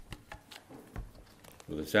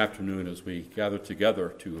So this afternoon, as we gather together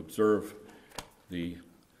to observe the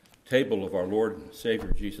table of our Lord and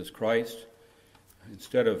Savior Jesus Christ,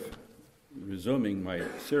 instead of resuming my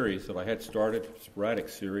series that I had started, sporadic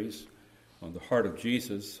series on the heart of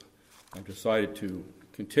Jesus, I've decided to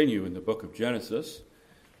continue in the book of Genesis.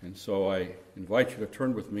 And so I invite you to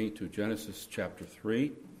turn with me to Genesis chapter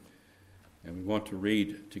 3. And we want to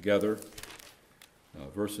read together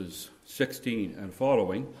verses 16 and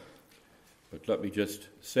following. But let me just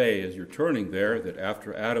say, as you're turning there, that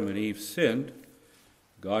after Adam and Eve sinned,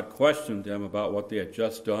 God questioned them about what they had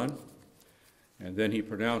just done, and then he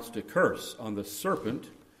pronounced a curse on the serpent,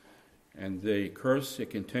 and the curse, it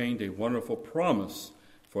contained a wonderful promise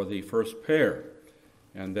for the first pair,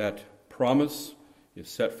 and that promise is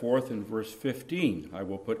set forth in verse 15. I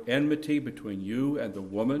will put enmity between you and the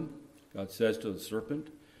woman, God says to the serpent,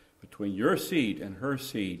 between your seed and her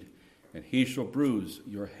seed, and he shall bruise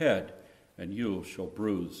your head, and you shall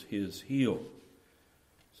bruise his heel.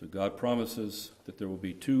 So God promises that there will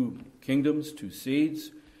be two kingdoms, two seeds,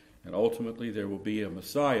 and ultimately there will be a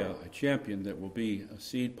Messiah, a champion that will be a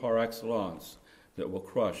seed par excellence that will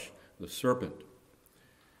crush the serpent.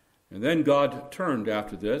 And then God turned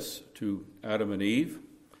after this to Adam and Eve,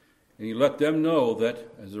 and he let them know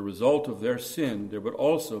that as a result of their sin, there would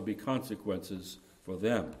also be consequences for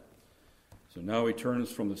them. So now he turns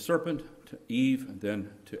from the serpent to Eve and then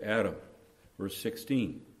to Adam. Verse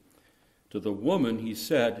 16, to the woman he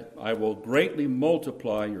said, I will greatly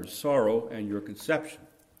multiply your sorrow and your conception.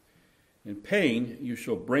 In pain you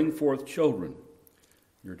shall bring forth children.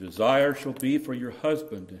 Your desire shall be for your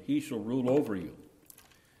husband, and he shall rule over you.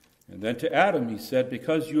 And then to Adam he said,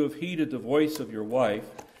 because you have heeded the voice of your wife,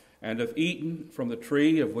 and have eaten from the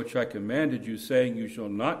tree of which I commanded you, saying, you shall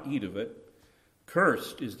not eat of it,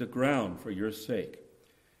 cursed is the ground for your sake.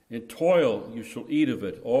 In toil you shall eat of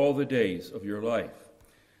it all the days of your life.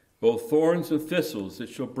 Both thorns and thistles it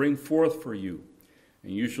shall bring forth for you,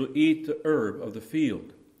 and you shall eat the herb of the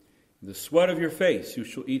field. In the sweat of your face you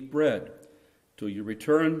shall eat bread, till you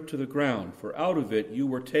return to the ground, for out of it you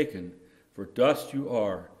were taken, for dust you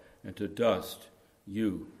are, and to dust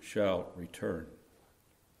you shall return.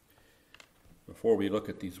 Before we look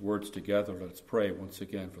at these words together, let's pray once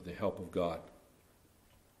again for the help of God.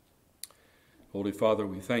 Holy Father,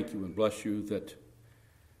 we thank you and bless you that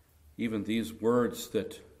even these words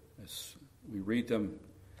that, as we read them,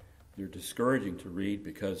 they're discouraging to read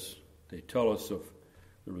because they tell us of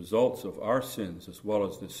the results of our sins as well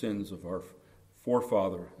as the sins of our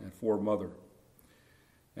forefather and foremother.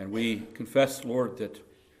 And we confess, Lord, that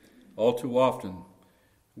all too often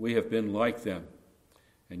we have been like them.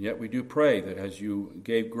 And yet we do pray that as you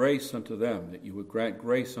gave grace unto them, that you would grant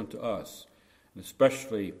grace unto us, and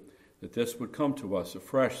especially that this would come to us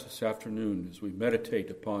afresh this afternoon as we meditate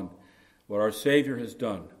upon what our Savior has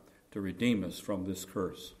done to redeem us from this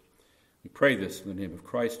curse. We pray this in the name of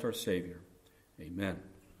Christ our Savior. Amen.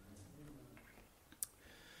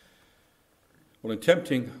 Well, in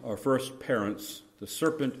tempting our first parents, the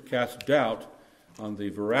serpent cast doubt on the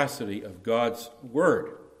veracity of God's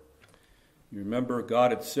word. You remember God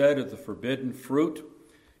had said of the forbidden fruit,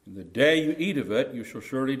 in the day you eat of it, you shall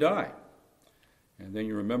surely die. And then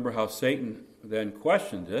you remember how Satan then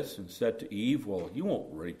questioned this and said to Eve, well, you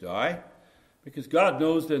won't really die, because God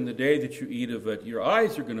knows that in the day that you eat of it, your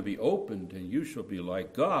eyes are going to be opened, and you shall be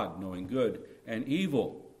like God, knowing good and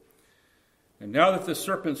evil. And now that the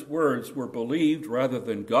serpent's words were believed rather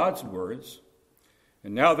than God's words,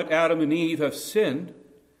 and now that Adam and Eve have sinned,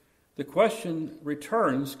 the question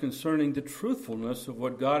returns concerning the truthfulness of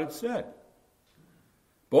what God had said.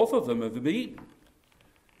 Both of them have been eaten.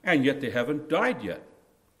 And yet they haven't died yet.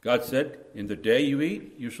 God said, in the day you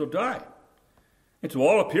eat, you shall die. And to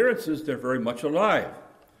all appearances, they're very much alive.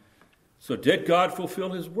 So did God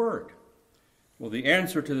fulfill his word? Well, the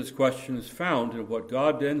answer to this question is found in what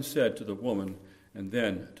God then said to the woman and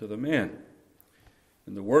then to the man.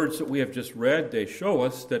 In the words that we have just read, they show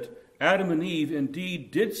us that Adam and Eve indeed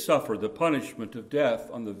did suffer the punishment of death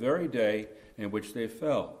on the very day in which they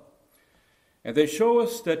fell. And they show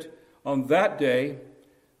us that on that day,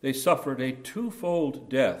 they suffered a twofold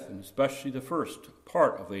death, and especially the first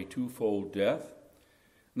part of a twofold death.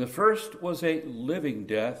 And the first was a living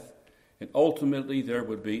death, and ultimately there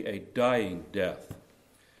would be a dying death.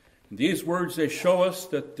 In these words, they show us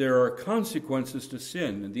that there are consequences to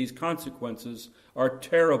sin, and these consequences are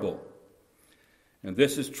terrible. And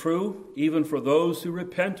this is true even for those who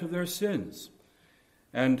repent of their sins.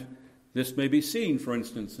 And this may be seen, for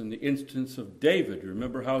instance, in the instance of David.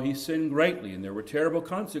 Remember how he sinned greatly, and there were terrible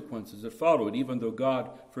consequences that followed, even though God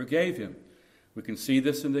forgave him. We can see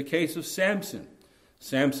this in the case of Samson.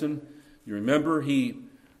 Samson You remember he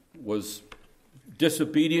was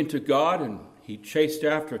disobedient to God, and he chased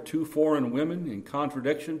after 2 foreign women in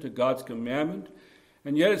contradiction to God's commandment.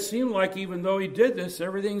 And yet it seemed like even though he did this,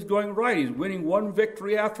 everything's going right. He's winning one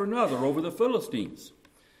victory after another over the Philistines.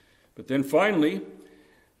 But then finally,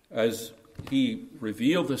 as he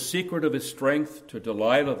revealed the secret of his strength to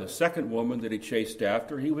Delilah, the second woman that he chased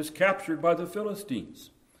after, he was captured by the Philistines.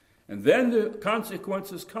 And then the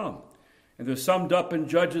consequences come. And they're summed up in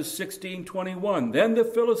Judges 16:21. Then the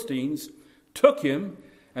Philistines took him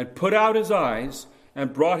and put out his eyes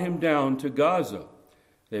and brought him down to Gaza.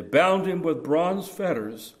 They bound him with bronze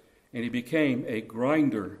fetters, and he became a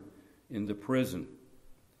grinder in the prison.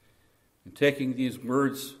 And taking these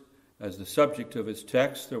words as the subject of his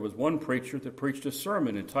text, there was one preacher that preached a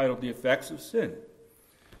sermon entitled The Effects of Sin.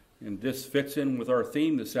 And this fits in with our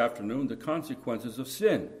theme this afternoon, the consequences of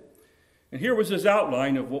sin. And here was his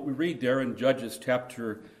outline of what we read there in Judges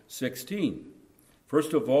chapter 16.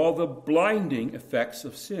 First of all, the blinding effects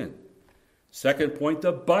of sin. Second point,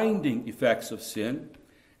 the binding effects of sin.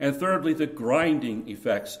 And thirdly, the grinding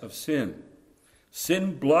effects of sin.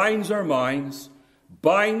 Sin blinds our minds,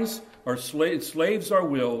 binds our enslaves our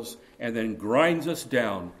wills, and then grinds us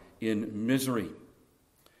down in misery.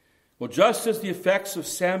 Well, just as the effects of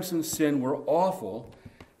Samson's sin were awful,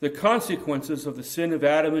 the consequences of the sin of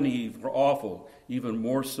Adam and Eve were awful, even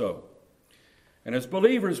more so. And as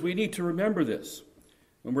believers, we need to remember this.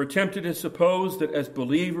 When we're tempted to suppose that as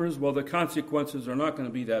believers, well, the consequences are not going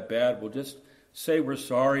to be that bad, we'll just say we're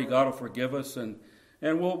sorry, God will forgive us, and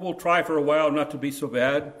we'll try for a while not to be so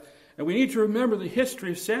bad. And we need to remember the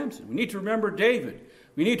history of Samson. We need to remember David.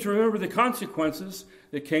 We need to remember the consequences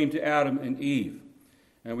that came to Adam and Eve.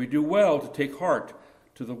 And we do well to take heart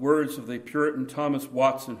to the words of the Puritan Thomas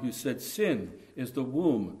Watson, who said, "Sin is the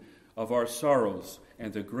womb of our sorrows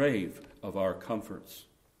and the grave of our comforts."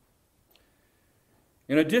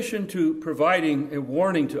 In addition to providing a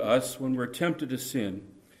warning to us when we're tempted to sin,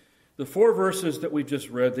 the 4 verses that we just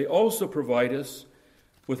read, they also provide us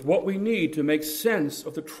with what we need to make sense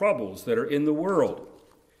of the troubles that are in the world.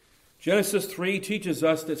 Genesis 3 teaches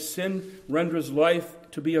us that sin renders life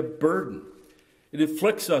to be a burden. It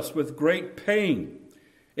afflicts us with great pain.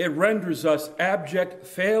 It renders us abject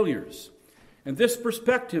failures. And this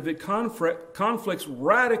perspective, it conflicts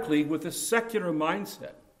radically with the secular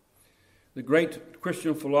mindset. The great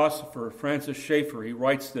Christian philosopher Francis Schaeffer, he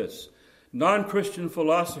writes this: non-Christian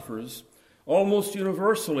philosophers almost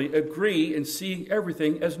universally agree in seeing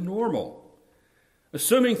everything as normal,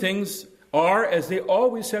 assuming things are as they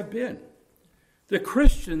always have been. The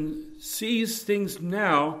Christian sees things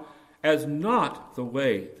now as not the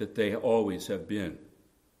way that they always have been.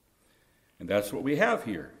 And that's what we have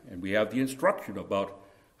here. And we have the instruction about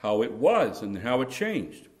how it was and how it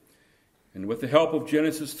changed. And with the help of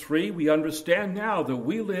Genesis 3, we understand now that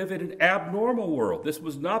we live in an abnormal world. This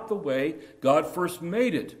was not the way God first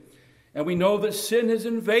made it. And we know that sin has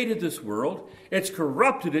invaded this world. It's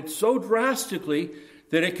corrupted it so drastically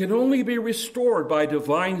that it can only be restored by a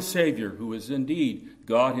divine Savior who is indeed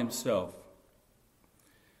God himself.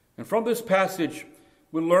 And from this passage,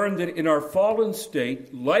 we learn that in our fallen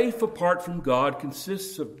state, life apart from God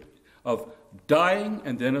consists of dying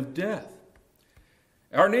and then of death.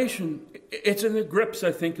 Our nation, it's in the grips,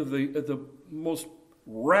 I think, of the most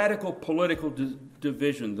radical political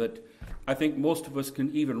division that I think most of us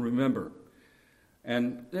can even remember.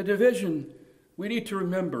 And the division we need to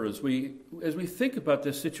remember as we think about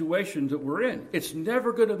this situation that we're in, it's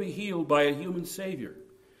never going to be healed by a human Savior.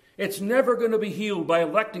 It's never going to be healed by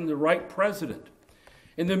electing the right president.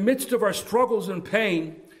 In the midst of our struggles and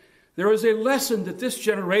pain, there is a lesson that this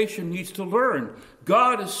generation needs to learn.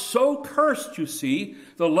 God is so cursed, you see,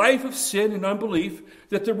 the life of sin and unbelief,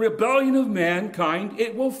 that the rebellion of mankind,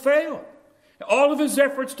 it will fail. All of his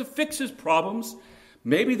efforts to fix his problems,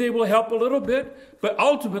 maybe they will help a little bit, but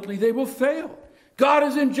ultimately they will fail. God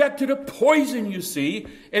has injected a poison, you see,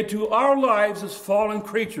 into our lives as fallen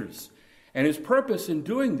creatures. And his purpose in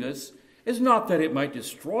doing this is not that it might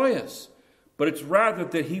destroy us, but it's rather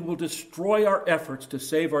that he will destroy our efforts to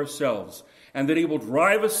save ourselves, and that he will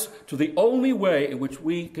drive us to the only way in which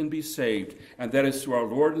we can be saved, and that is through our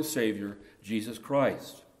Lord and Savior, Jesus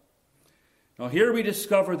Christ. Now here we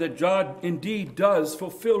discover that God indeed does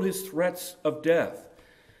fulfill his threats of death.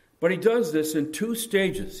 But he does this in 2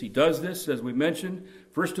 stages. He does this, as we mentioned,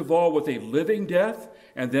 first of all with a living death,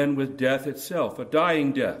 and then with death itself, a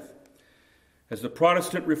dying death. As the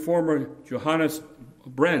Protestant reformer Johannes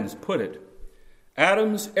Brenz put it,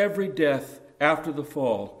 Adam's every death after the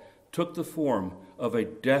fall took the form of a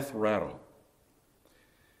death rattle.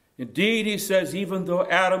 Indeed, he says, even though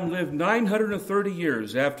Adam lived 930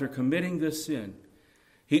 years after committing this sin,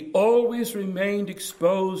 he always remained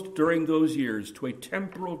exposed during those years to a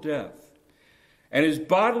temporal death, and his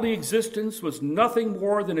bodily existence was nothing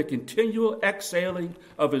more than a continual exhaling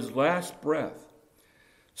of his last breath.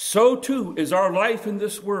 So too is our life in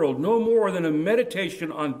this world no more than a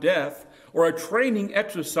meditation on death or a training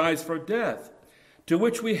exercise for death, to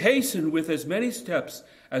which we hasten with as many steps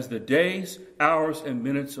as the days, hours, and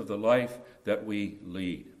minutes of the life that we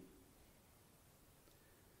lead.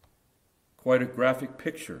 Quite a graphic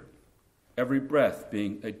picture, every breath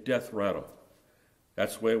being a death rattle.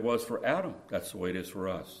 That's the way it was for Adam. That's the way it is for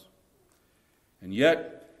us. And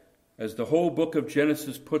yet, as the whole book of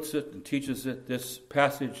Genesis puts it and teaches it, this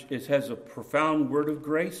passage, it has a profound word of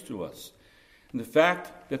grace to us. And the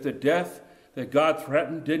fact that the death that God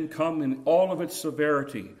threatened didn't come in all of its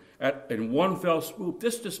severity in one fell swoop,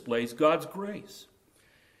 this displays God's grace.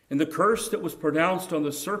 In the curse that was pronounced on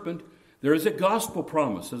the serpent, there is a gospel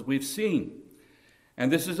promise, as we've seen.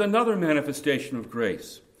 And this is another manifestation of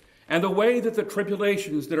grace. And the way that the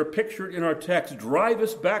tribulations that are pictured in our text drive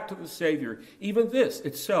us back to the Savior, even this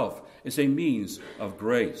itself is a means of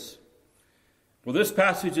grace. Well, this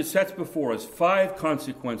passage, it sets before us 5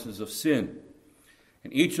 consequences of sin.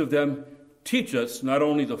 And each of them teach us not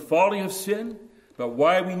only the folly of sin, but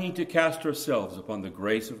why we need to cast ourselves upon the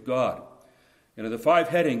grace of God. And in the 5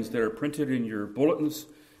 headings that are printed in your bulletins,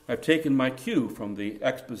 I've taken my cue from the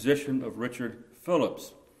exposition of Richard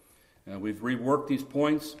Phillips. We've reworked these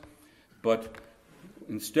points, but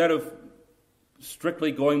instead of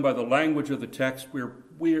strictly going by the language of the text,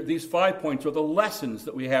 these 5 points are the lessons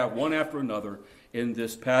that we have one after another in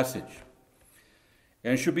this passage.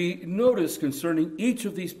 And it should be noticed concerning each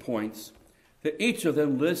of these points that each of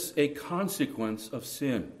them lists a consequence of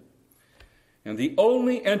sin. And the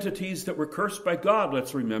only entities that were cursed by God,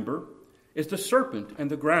 let's remember, is the serpent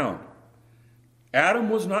and the ground.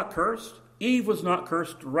 Adam was not cursed. Eve was not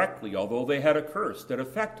cursed directly, although they had a curse that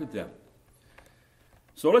affected them.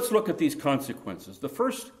 So let's look at these consequences. The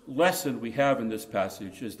first lesson we have in this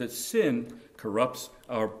passage is that sin corrupts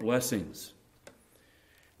our blessings.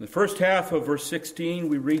 In the first half of verse 16,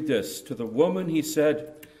 we read this. To the woman he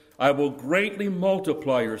said, I will greatly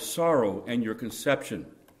multiply your sorrow and your conception.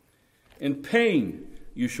 In pain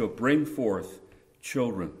you shall bring forth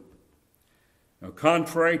children. Now,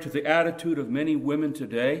 contrary to the attitude of many women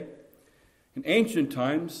today, in ancient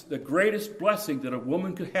times, the greatest blessing that a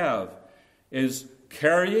woman could have is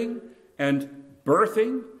carrying and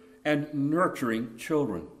birthing and nurturing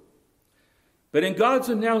children. But in God's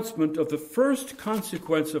announcement of the first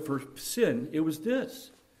consequence of her sin, it was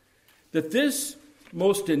this, that this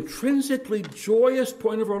most intrinsically joyous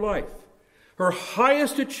point of her life, her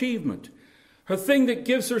highest achievement, her thing that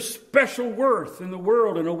gives her special worth in the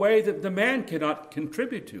world in a way that the man cannot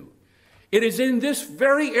contribute to, it is in this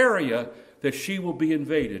very area that she will be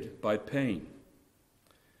invaded by pain.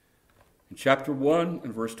 In chapter 1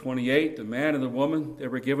 and verse 28, the man and the woman, they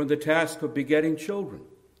were given the task of begetting children.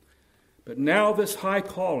 But now this high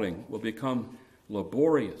calling will become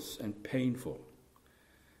laborious and painful.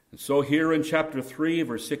 And so here in chapter 3,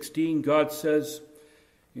 verse 16, God says,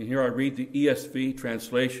 and here I read the ESV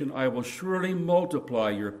translation, I will surely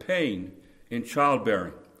multiply your pain in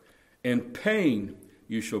childbearing. In pain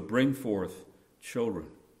you shall bring forth children.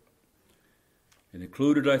 And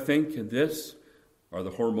included, I think, in this are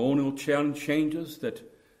the hormonal changes that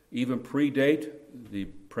even predate the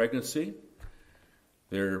pregnancy.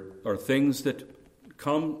 There are things that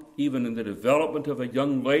come even in the development of a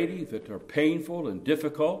young lady that are painful and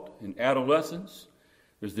difficult in adolescence.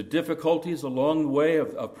 There's the difficulties along the way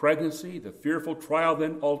of pregnancy, the fearful trial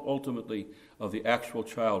then ultimately of the actual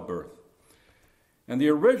childbirth. And the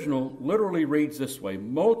original literally reads this way,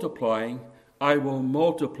 multiplying, I will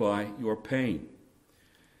multiply your pain.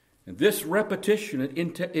 And this repetition,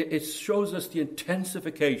 it shows us the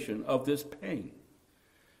intensification of this pain.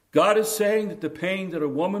 God is saying that the pain that a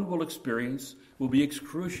woman will experience will be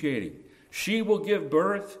excruciating. She will give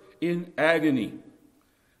birth in agony.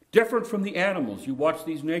 Different from the animals. You watch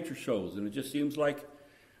these nature shows and it just seems like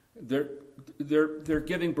they're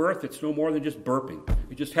giving birth. It's no more than just burping.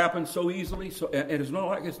 It just happens so easily. And it's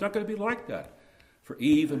not going to be like that for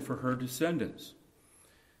Eve and for her descendants.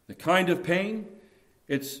 The kind of pain,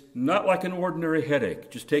 it's not like an ordinary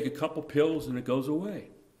headache. Just take a couple pills and it goes away.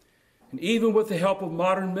 And even with the help of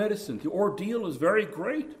modern medicine, the ordeal is very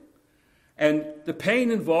great. And the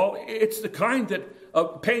pain involved, it's the kind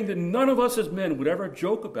of pain that none of us as men would ever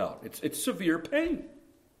joke about. It's severe pain.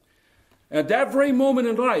 And at that very moment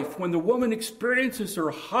in life, when the woman experiences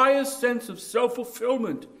her highest sense of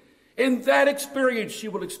self-fulfillment, In that experience, she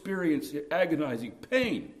will experience agonizing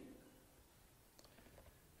pain.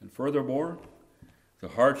 And furthermore, the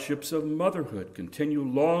hardships of motherhood continue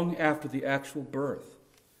long after the actual birth.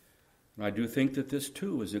 And I do think that this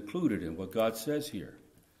too is included in what God says here.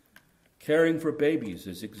 Caring for babies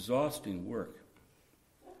is exhausting work.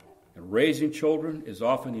 And raising children is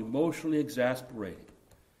often emotionally exasperating.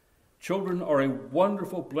 Children are a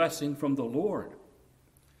wonderful blessing from the Lord.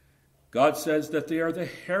 God says that they are the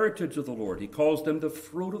heritage of the Lord. He calls them the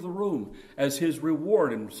fruit of the womb as his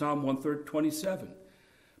reward in Psalm 127.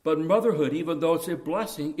 But motherhood, even though it's a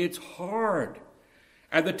blessing, it's hard.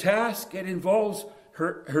 And the task, it involves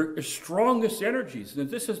her strongest energies. And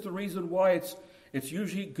this is the reason why it's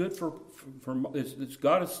usually good for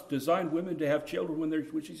God has designed women to have children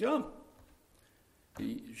when she's young.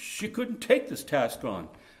 She couldn't take this task on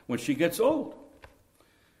when she gets old.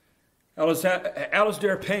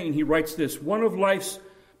 Alasdair Payne, he writes this: one of life's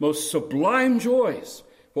most sublime joys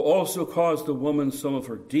will also cause the woman some of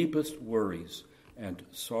her deepest worries and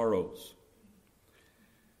sorrows.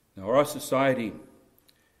 Now, our society,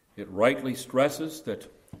 it rightly stresses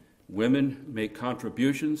that women make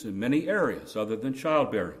contributions in many areas other than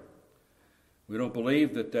childbearing. We don't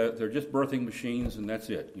believe that they're just birthing machines and that's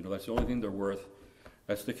it. That's the only thing they're worth.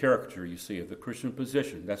 That's the caricature you see of the Christian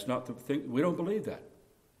position. That's not the thing. We don't believe that.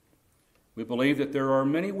 We believe that there are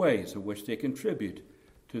many ways in which they contribute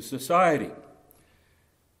to society.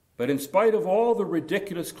 But in spite of all the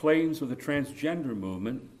ridiculous claims of the transgender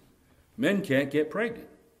movement, men can't get pregnant.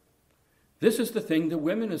 This is the thing that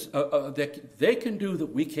women that they can do that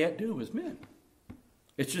we can't do as men.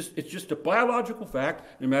 It's just a biological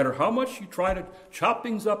fact. No matter how much you try to chop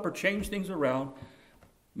things up or change things around,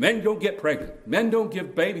 men don't get pregnant. Men don't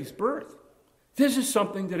give babies birth. This is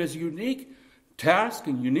something that is a unique task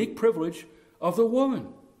and unique privilege of the woman.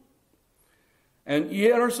 And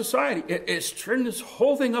yet our society, it's turned this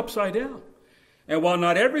whole thing upside down. And while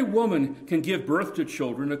not every woman can give birth to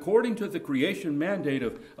children, according to the creation mandate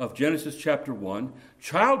of Genesis chapter 1,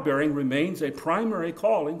 childbearing remains a primary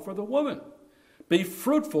calling for the woman. Be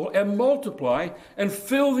fruitful and multiply and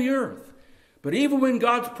fill the earth. But even when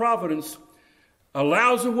God's providence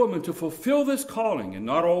allows a woman to fulfill this calling, and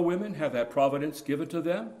not all women have that providence given to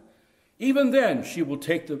them, even then she will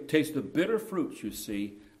taste the bitter fruits, you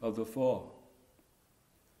see, of the fall.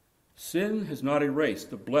 Sin has not erased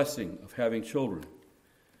the blessing of having children,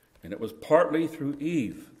 and it was partly through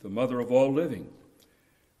Eve, the mother of all living,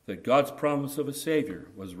 that God's promise of a Savior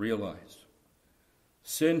was realized.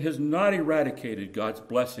 Sin has not eradicated God's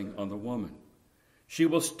blessing on the woman. She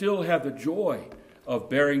will still have the joy of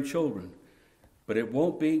bearing children, but it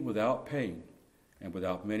won't be without pain and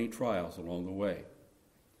without many trials along the way.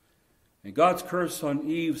 And God's curse on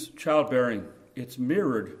Eve's childbearing, it's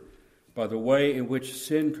mirrored by the way in which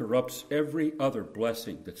sin corrupts every other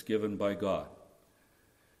blessing that's given by God.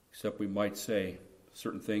 Except we might say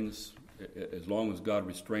certain things, as long as God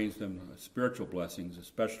restrains them, spiritual blessings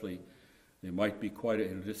especially, they might be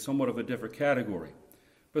somewhat of a different category.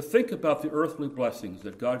 But think about the earthly blessings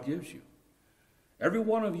that God gives you. Every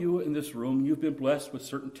one of you in this room, you've been blessed with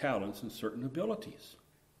certain talents and certain abilities.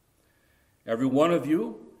 Every one of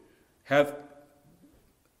you have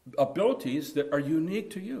abilities that are unique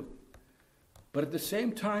to you. But at the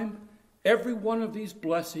same time, every one of these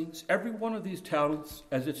blessings, every one of these talents,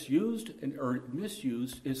 as it's used or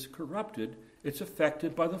misused, is corrupted. It's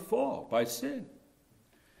affected by the fall, by sin.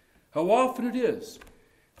 How often it is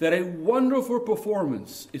that a wonderful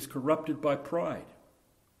performance is corrupted by pride.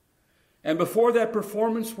 And before that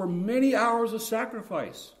performance were many hours of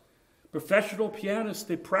sacrifice. Professional pianists,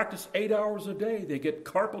 they practice 8 hours a day. They get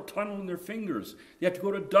carpal tunnel in their fingers. They have to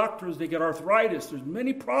go to doctors. They get arthritis. There's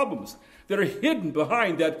many problems that are hidden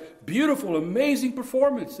behind that beautiful, amazing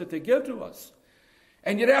performance that they give to us.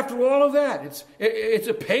 And yet after all of that, it's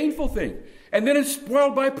a painful thing. And then it's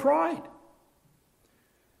spoiled by pride.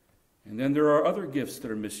 And then there are other gifts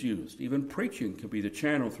that are misused. Even preaching can be the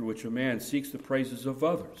channel through which a man seeks the praises of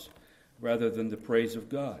others rather than the praise of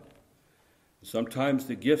God. Sometimes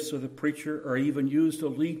the gifts of the preacher are even used to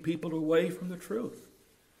lead people away from the truth.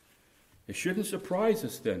 It shouldn't surprise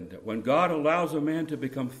us then that when God allows a man to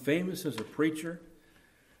become famous as a preacher,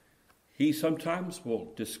 he sometimes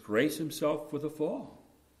will disgrace himself with a fall.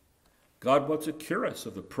 God wants to cure us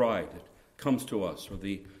of the pride that comes to us, or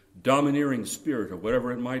the domineering spirit, or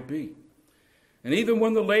whatever it might be. And even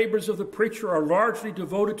when the labors of the preacher are largely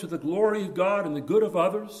devoted to the glory of God and the good of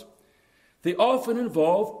others, they often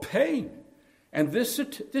involve pain. And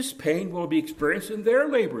this pain will be experienced in their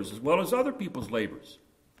labors as well as other people's labors.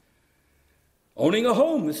 Owning a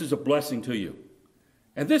home, this is a blessing to you.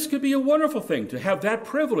 And this could be a wonderful thing to have that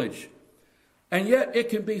privilege. And yet it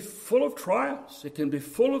can be full of trials. It can be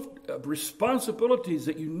full of responsibilities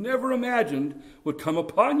that you never imagined would come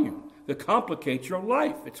upon you that complicate your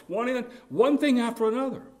life. It's one thing after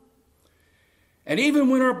another. And even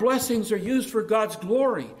when our blessings are used for God's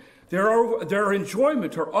glory, their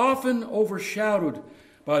enjoyment are often overshadowed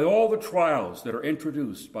by all the trials that are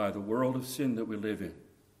introduced by the world of sin that we live in.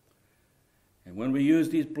 And when we use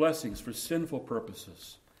these blessings for sinful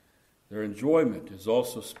purposes, their enjoyment is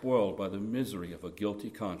also spoiled by the misery of a guilty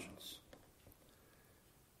conscience.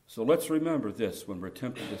 So let's remember this when we're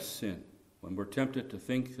tempted to sin, when we're tempted to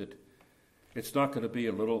think that it's not going to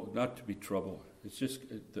be not to be trouble. It's just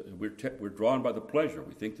we're drawn by the pleasure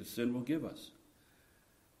we think that sin will give us.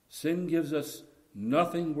 Sin gives us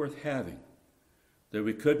nothing worth having that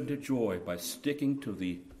we couldn't enjoy by sticking to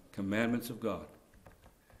the commandments of God.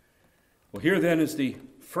 Well, here then is the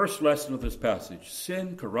first lesson of this passage.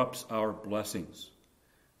 Sin corrupts our blessings.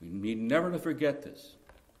 We need never to forget this.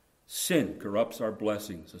 Sin corrupts our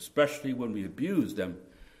blessings, especially when we abuse them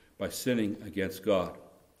by sinning against God.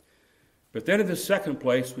 But then in the second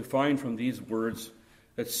place, we find from these words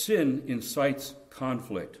that sin incites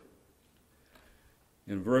conflict.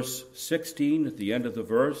 In verse 16, at the end of the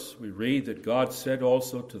verse, we read that God said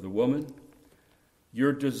also to the woman,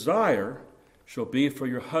 "Your desire shall be for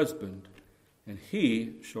your husband, and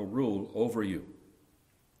he shall rule over you."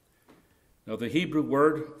 Now, the Hebrew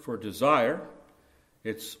word for desire,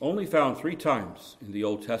 it's only found 3 times in the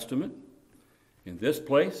Old Testament, in this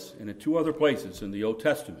place and in 2 other places in the Old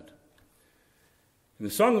Testament. In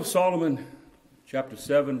the Song of Solomon, chapter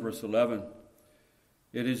 7, verse 11,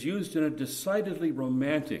 it is used in a decidedly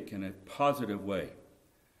romantic and a positive way.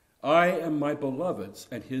 "I am my beloved's,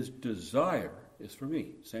 and his desire is for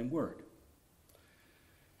me." Same word.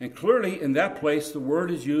 And clearly in that place, the word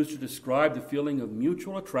is used to describe the feeling of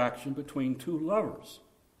mutual attraction between 2 lovers.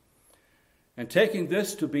 And taking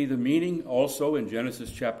this to be the meaning also in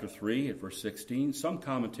Genesis chapter 3 at verse 16, some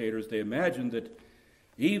commentators, they imagine that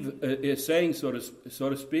Eve is saying, so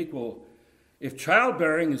to speak, well, if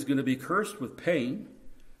childbearing is going to be cursed with pain,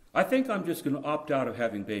 I think I'm just going to opt out of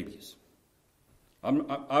having babies.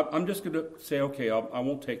 I'm just going to say, okay, I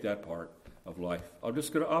won't take that part of life. I'm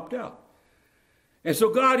just going to opt out. And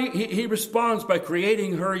so God, he responds by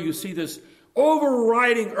creating her. You see this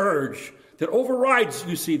overriding urge that overrides,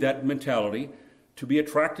 you see, that mentality to be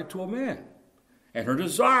attracted to a man. And her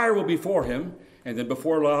desire will be for him. And then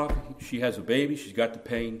before long, she has a baby. She's got the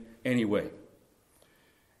pain anyway.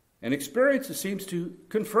 And experience seems to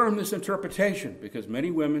confirm this interpretation, because many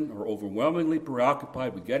women are overwhelmingly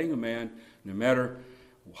preoccupied with getting a man. No matter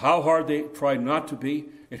how hard they try not to be,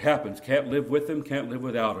 it happens. Can't live with him, can't live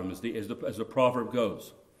without him, as the proverb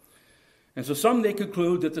goes. And so some, they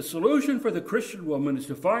conclude that the solution for the Christian woman is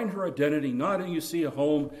to find her identity not in, you see, a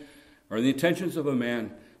home or in the intentions of a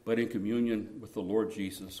man, but in communion with the Lord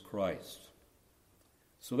Jesus Christ.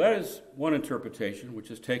 So that is one interpretation,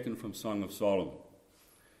 which is taken from Song of Solomon.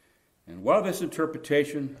 And while this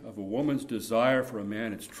interpretation of a woman's desire for a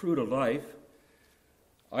man is true to life,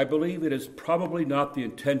 I believe it is probably not the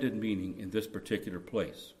intended meaning in this particular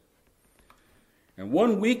place. And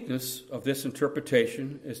one weakness of this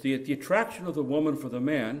interpretation is the attraction of the woman for the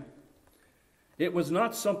man. It was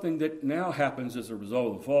not something that now happens as a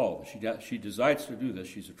result of the fall. She decides to do this.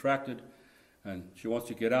 She's attracted, and she wants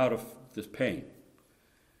to get out of this pain.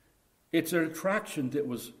 It's an attraction that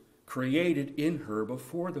was created in her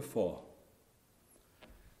before the fall.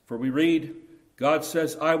 For we read, God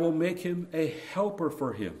says, "I will make him a helper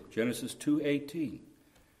for him," Genesis 2:18.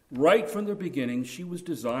 Right from the beginning, she was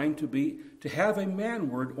designed to have a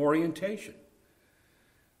manward orientation.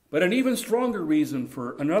 But an even stronger reason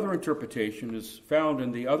for another interpretation is found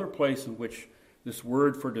in the other place in which this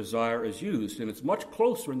word for desire is used, and it's much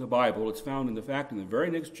closer in the Bible. It's found in the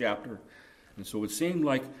very next chapter, and so it seemed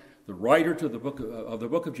like the writer to the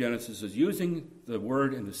book of Genesis is using the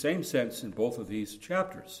word in the same sense in both of these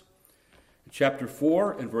chapters. In chapter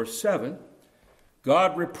 4 and verse 7,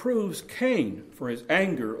 God reproves Cain for his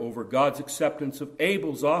anger over God's acceptance of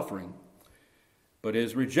Abel's offering, but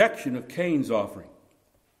his rejection of Cain's offering.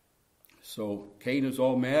 So Cain is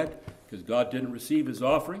all mad because God didn't receive his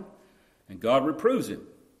offering, and God reproves him.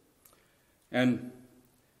 And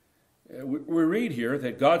we read here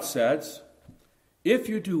that God says, "If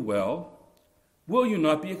you do well, will you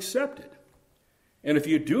not be accepted? And if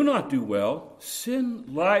you do not do well, sin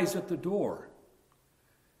lies at the door.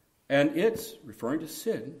 And it's," referring to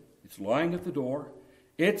sin, "it's lying at the door.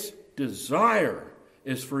 Its desire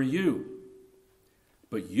is for you,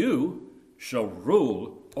 but you shall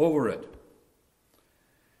rule over it."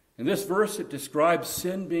 In this verse, it describes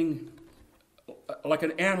sin being like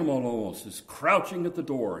an animal almost, is crouching at the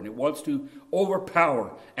door, and it wants to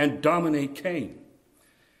overpower and dominate Cain.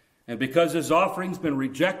 And because his offering's been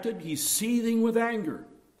rejected, he's seething with anger.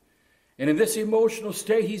 And in this emotional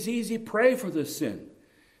state, he's easy prey for this sin,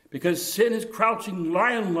 because sin is crouching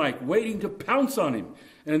lion-like, waiting to pounce on him.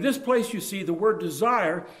 And in this place, you see the word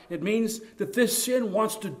desire. It means that this sin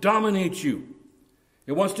wants to dominate you.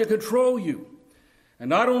 It wants to control you. And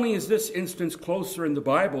not only is this instance closer in the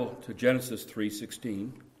Bible to Genesis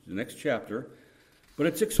 3:16, the next chapter, but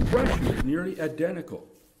its expression is nearly identical.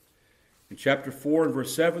 In chapter 4 and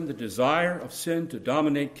verse 7, the desire of sin to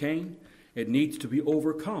dominate Cain, it needs to be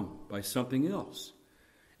overcome by something else.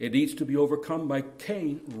 It needs to be overcome by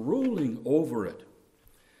Cain ruling over it.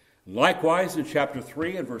 Likewise, in chapter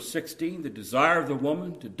 3 and verse 16, the desire of the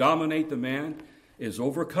woman to dominate the man is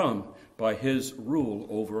overcome by his rule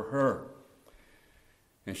over her.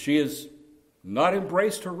 And she has not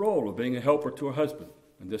embraced her role of being a helper to her husband,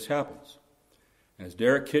 and this happens. As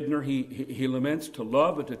Derek Kidner, he laments, to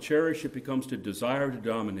love and to cherish, it becomes to desire to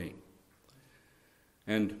dominate.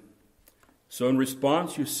 And so in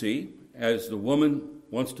response, you see, as the woman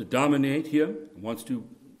wants to dominate him, wants to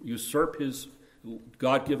usurp his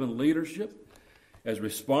God-given leadership, as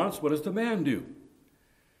response, what does the man do?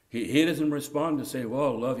 He doesn't respond to say,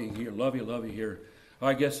 well, love you here, love you here.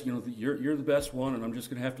 I guess, you're the best one, and I'm just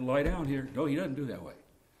going to have to lie down here. No, he doesn't do that way.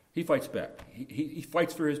 He fights back. He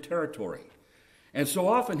fights for his territory. And so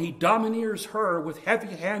often he domineers her with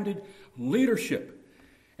heavy-handed leadership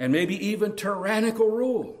and maybe even tyrannical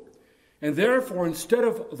rule. And therefore, instead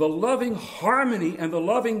of the loving harmony and the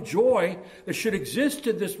loving joy that should exist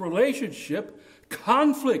in this relationship,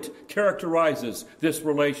 conflict characterizes this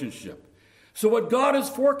relationship. So what God is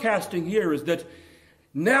forecasting here is that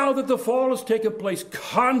now that the fall has taken place,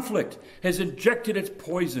 conflict has injected its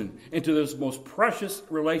poison into this most precious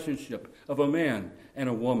relationship of a man and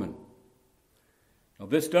a woman. Now,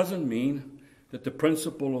 this doesn't mean that the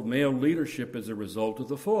principle of male leadership is a result of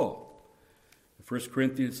the fall. In 1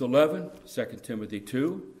 Corinthians 11, 2 Timothy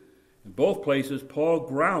 2, in both places, Paul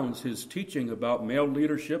grounds his teaching about male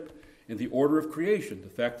leadership in the order of creation, the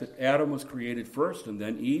fact that Adam was created first and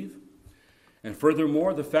then Eve. And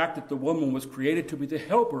furthermore, the fact that the woman was created to be the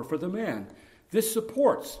helper for the man. This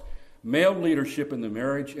supports male leadership in the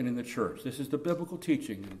marriage and in the church. This is the biblical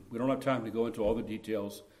teaching. We don't have time to go into all the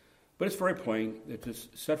details, but it's very plain. It's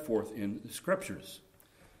set forth in the Scriptures.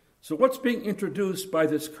 So what's being introduced by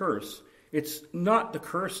this curse? It's not the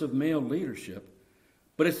curse of male leadership,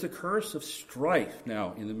 but it's the curse of strife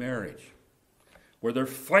now in the marriage, where they're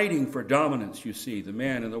fighting for dominance, you see, the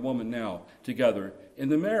man and the woman now together in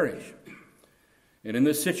the marriage. And in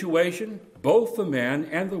this situation, both the man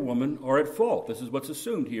and the woman are at fault. This is what's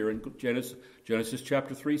assumed here in Genesis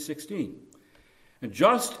chapter 3:16. And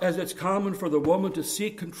just as it's common for the woman to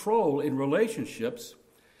seek control in relationships,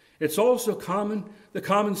 it's also the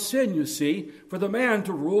common sin, you see, for the man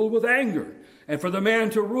to rule with anger and for the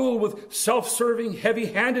man to rule with self-serving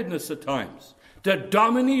heavy-handedness at times, to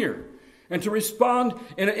domineer and to respond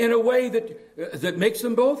in a way that makes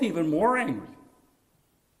them both even more angry.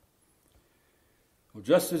 Well,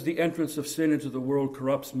 just as the entrance of sin into the world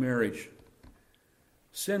corrupts marriage,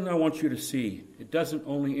 sin, I want you to see, it doesn't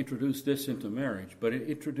only introduce this into marriage, but it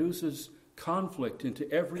introduces conflict into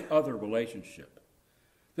every other relationship.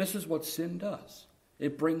 This is what sin does.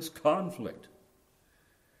 It brings conflict.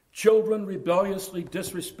 Children rebelliously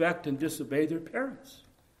disrespect and disobey their parents.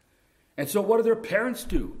 And so what do their parents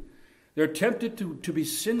do? They're tempted to be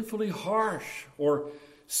sinfully harsh or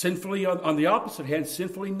sinfully, on the opposite hand,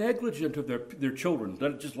 sinfully negligent of their children,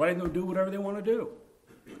 just letting them do whatever they want to do.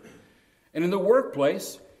 And in the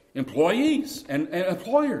workplace, employees and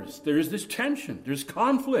employers, there's this tension, there's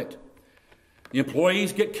conflict. The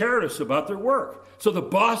employees get careless about their work, so the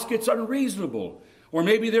boss gets unreasonable. Or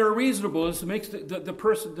maybe they're reasonable, as it makes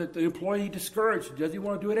the employee discouraged. Does he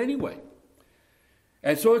want to do it anyway?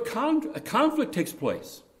 And so a conflict takes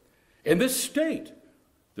place. In this state,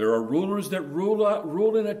 there are rulers that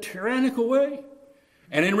rule in a tyrannical way.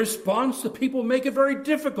 And in response, the people make it very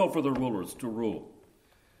difficult for the rulers to rule.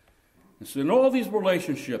 And so in all these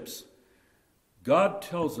relationships, God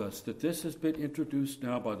tells us that this has been introduced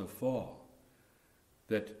now by the fall,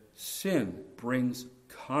 that sin brings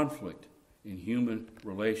conflict in human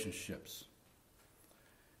relationships.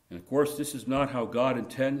 And of course, this is not how God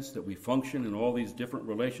intends that we function in all these different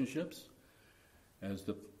relationships. As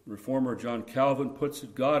the Reformer John Calvin puts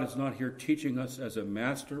it, God is not here teaching us as a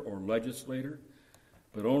master or legislator,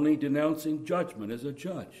 but only denouncing judgment as a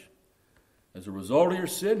judge. As a result of your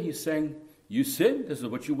sin, he's saying, you sinned, this is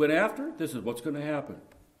what you went after, this is what's going to happen.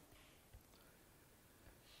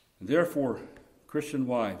 And therefore, Christian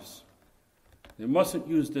wives, they mustn't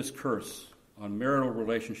use this curse on marital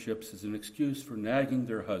relationships as an excuse for nagging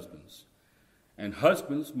their husbands. And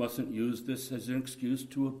husbands mustn't use this as an excuse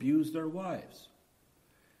to abuse their wives.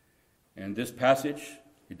 And this passage,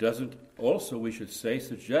 it doesn't also, we should say,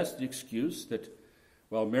 suggest the excuse that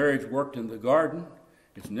while marriage worked in the garden,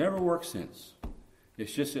 it's never worked since.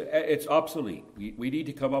 It's obsolete. We need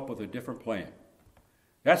to come up with a different plan.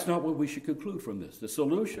 That's not what we should conclude from this. The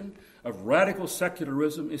solution of radical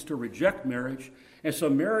secularism is to reject marriage, and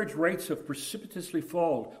so marriage rates have precipitously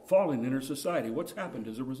fallen in our society. What's happened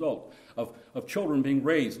as a result of children being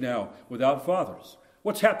raised now without fathers?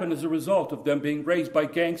 What's happened as a result of them being raised by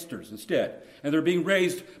gangsters instead, and they're being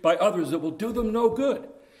raised by others that will do them no good?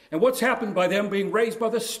 And what's happened by them being raised by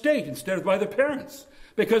the state instead of by the parents?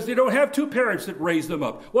 Because they don't have two parents that raise them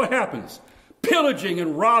up. What happens? Pillaging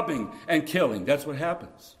and robbing and killing. That's what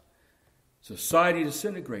happens. Society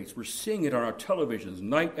disintegrates. We're seeing it on our televisions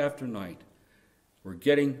night after night. We're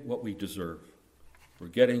getting what we deserve. We're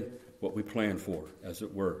getting what we planned for, as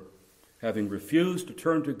it were. Having refused to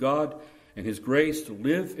turn to God and His grace to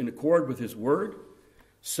live in accord with His word,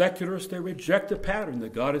 secularists, they reject the pattern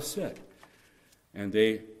that God has set, and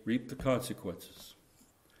they reap the consequences.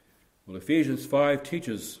 Well, Ephesians 5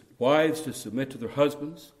 teaches wives to submit to their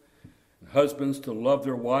husbands, and husbands to love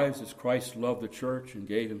their wives as Christ loved the church and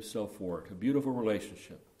gave Himself for it. A beautiful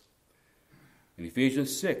relationship. And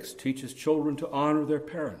Ephesians 6 teaches children to honor their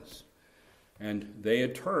parents, and they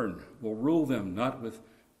in turn will rule them not with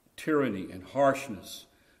tyranny and harshness,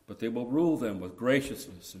 but they will rule them with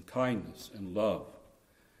graciousness and kindness and love.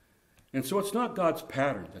 And so it's not God's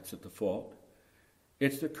pattern that's at the fault.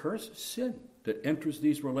 It's the curse of sin that enters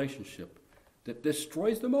these relationships, that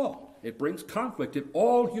destroys them all. It brings conflict in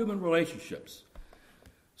all human relationships.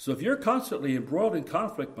 So if you're constantly embroiled in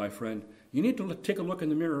conflict, my friend, you need to take a look in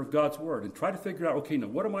the mirror of God's word and try to figure out, okay, now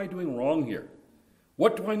what am I doing wrong here?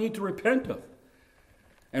 What do I need to repent of?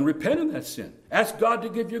 And repent of that sin. Ask God to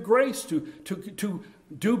give you grace to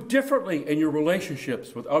do differently in your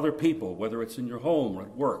relationships with other people, whether it's in your home or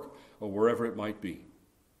at work or wherever it might be.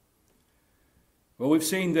 Well, we've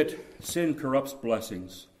seen that sin corrupts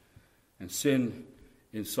blessings and sin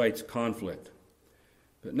incites conflict.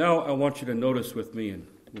 But now I want you to notice with me, and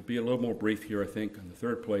we'll be a little more brief here, I think, in the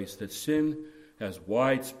third place, that sin has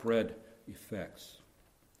widespread effects.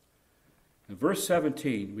 In verse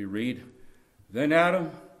 17, we read, Then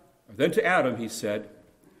to Adam he said,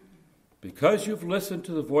 Because you've listened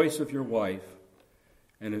to the voice of your wife,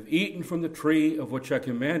 and have eaten from the tree of which I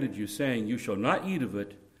commanded you, saying, You shall not eat of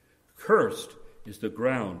it, cursed is the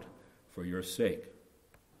ground for your sake.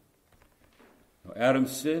 Now,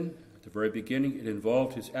 Adam's sin, at the very beginning, it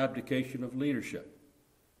involved his abdication of leadership.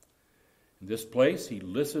 In this place, he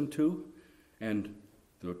listened to, and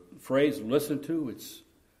the phrase listened to,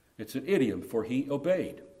 it's an idiom for he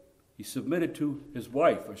obeyed. He submitted to his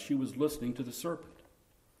wife as she was listening to the serpent.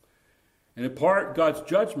 And in part, God's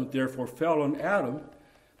judgment therefore fell on Adam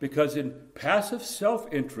because in passive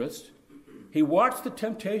self-interest, he watched the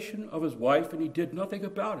temptation of his wife and he did nothing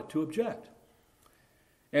about it to object.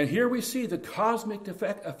 And here we see the cosmic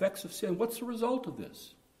effects of sin. What's the result of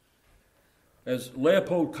this? As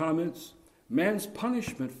Leopold comments, man's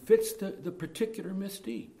punishment fits the particular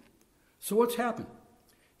misdeed. So what's happened?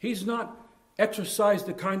 He's not exercised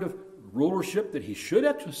the kind of rulership that he should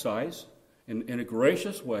exercise in a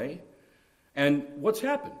gracious way. And what's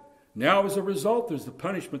happened? Now, as a result, there's the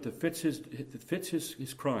punishment that fits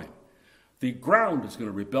his crime. The ground is going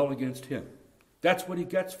to rebel against him. That's what he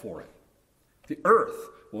gets for it. The earth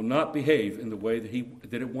will not behave in the way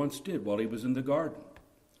that it once did while he was in the garden.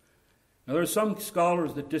 Now, there are some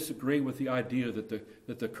scholars that disagree with the idea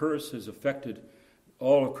that the curse has affected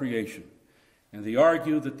all of creation. And they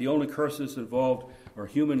argue that the only curses involved are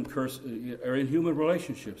in human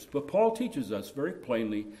relationships. But Paul teaches us very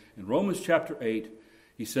plainly in Romans chapter 8,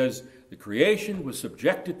 he says the creation was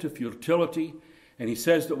subjected to futility, and he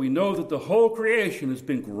says that we know that the whole creation has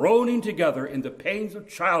been groaning together in the pains of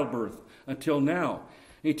childbirth until now.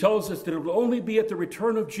 And he tells us that it will only be at the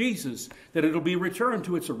return of Jesus that it will be returned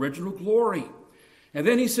to its original glory. And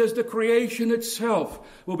then he says the creation itself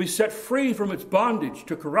will be set free from its bondage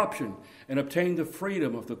to corruption and obtain the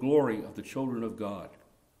freedom of the glory of the children of God.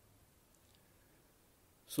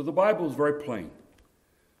 So the Bible is very plain.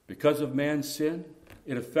 Because of man's sin,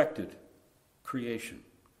 it affected creation.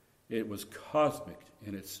 It was cosmic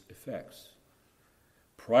in its effects.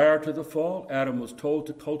 Prior to the fall, Adam was told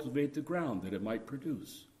to cultivate the ground that it might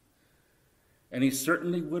produce. And he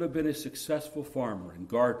certainly would have been a successful farmer and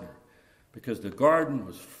gardener, because the garden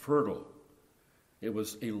was fertile. It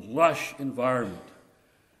was a lush environment.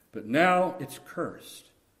 But now it's cursed,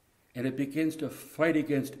 and it begins to fight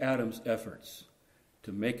against Adam's efforts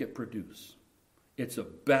to make it produce. It's a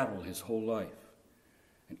battle his whole life.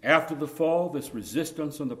 And after the fall, this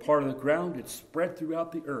resistance on the part of the ground, it spread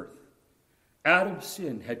throughout the earth. Adam's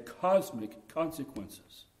sin had cosmic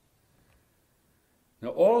consequences. Now,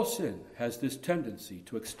 all sin has this tendency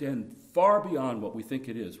to extend far beyond what we think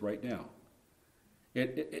it is right now.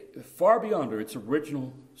 Far beyond its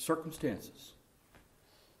original circumstances.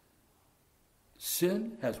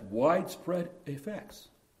 Sin has widespread effects.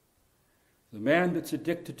 The man that's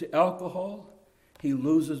addicted to alcohol, he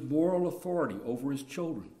loses moral authority over his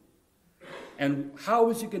children. And how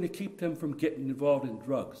is he going to keep them from getting involved in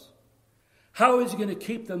drugs? How is he going to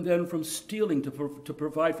keep them then from stealing to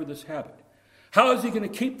provide for this habit? How is he going to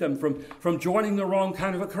keep them from joining the wrong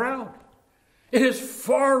kind of a crowd? It has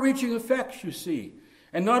far-reaching effects, you see.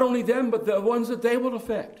 And not only them, but the ones that they will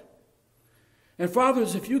affect. And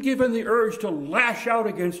fathers, if you give in the urge to lash out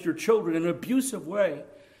against your children in an abusive way,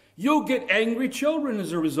 you'll get angry children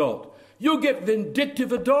as a result. You'll get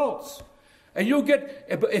vindictive adults. And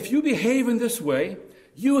if you behave in this way,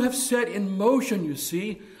 you have set in motion, you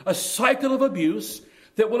see, a cycle of abuse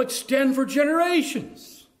that will extend for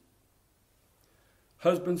generations.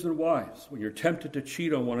 Husbands and wives, when you're tempted to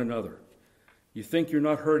cheat on one another, you think you're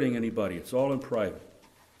not hurting anybody. It's all in private.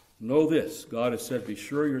 Know this, God has said, be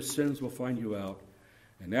sure your sins will find you out.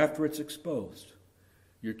 And after it's exposed,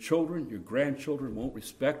 your children, your grandchildren won't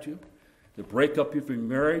respect you. The breakup of your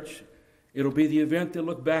marriage, it'll be the event they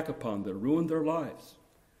look back upon that ruined their lives.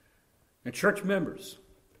 And church members,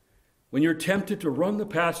 when you're tempted to run the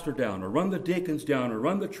pastor down, or run the deacons down, or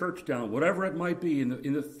run the church down, whatever it might be, in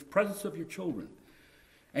the presence of your children,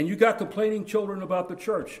 and you got complaining children about the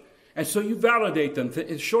church, and so you validate them,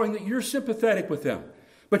 showing that you're sympathetic with them,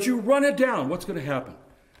 but you run it down, what's going to happen?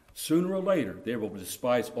 Sooner or later, they will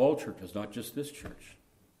despise all churches, not just this church.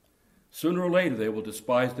 Sooner or later, they will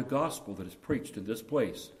despise the gospel that is preached in this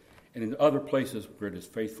place and in other places where it is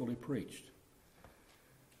faithfully preached.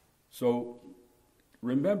 So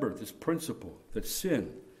remember this principle that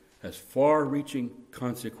sin has far-reaching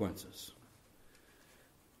consequences.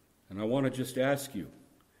 And I want to just ask you,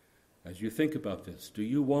 as you think about this, do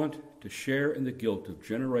you want to share in the guilt of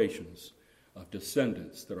generations of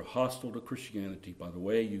descendants that are hostile to Christianity by the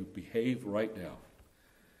way you behave right now?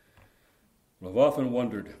 Well, I've often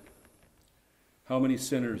wondered how many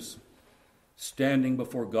sinners standing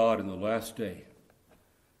before God in the last day,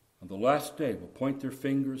 on the last day, will point their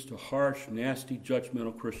fingers to harsh, nasty,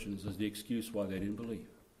 judgmental Christians as the excuse why they didn't believe.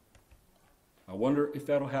 I wonder if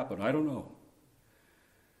that'll happen. I don't know.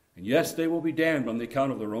 And yes, they will be damned on the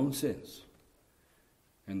account of their own sins.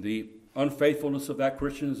 And the unfaithfulness of that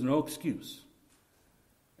Christian is no excuse.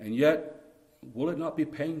 And yet, will it not be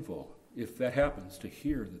painful if that happens to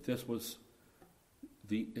hear that this was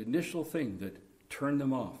the initial thing that turned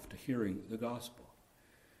them off to hearing the gospel?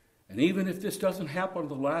 And even if this doesn't happen on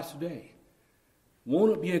the last day,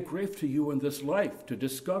 won't it be a grief to you in this life to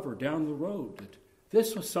discover down the road that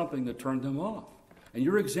this was something that turned them off? And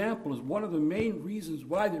your example is one of the main reasons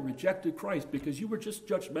why they rejected Christ, because you were just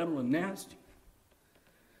judgmental and nasty.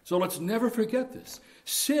 So let's never forget this.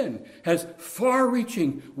 Sin has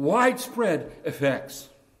far-reaching, widespread effects.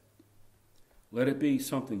 Let it be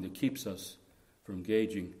something that keeps us from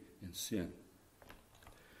engaging in sin.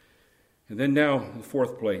 And then now, in the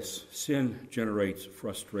fourth place, sin generates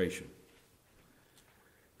frustration.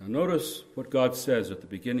 Now notice what God says at the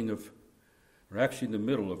beginning of, or actually in the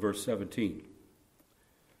middle of verse 17.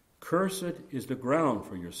 Cursed is the ground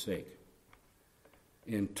for your sake.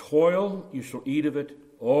 In toil you shall eat of it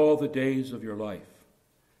all the days of your life.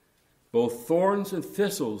 Both thorns and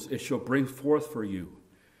thistles it shall bring forth for you,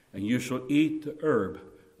 and you shall eat the herb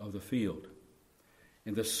of the field.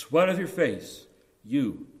 In the sweat of your face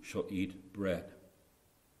you shall eat bread.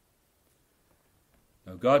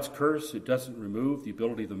 Now God's curse, it doesn't remove the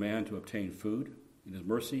ability of the man to obtain food. In his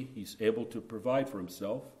mercy, he's able to provide for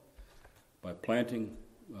himself by planting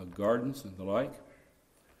gardens and the like.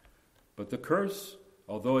 But the curse,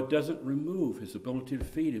 although it doesn't remove his ability to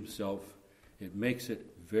feed himself, it makes it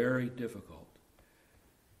very difficult.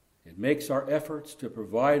 It makes our efforts to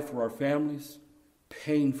provide for our families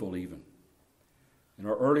painful even. In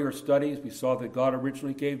our earlier studies, we saw that God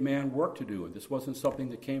originally gave man work to do, and this wasn't something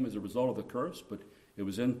that came as a result of the curse, but it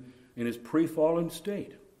was in his pre-fallen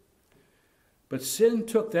state. But sin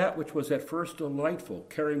took that which was at first delightful,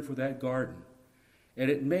 caring for that garden, and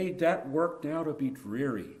it made that work now to be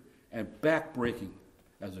dreary and backbreaking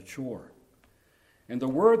as a chore. And the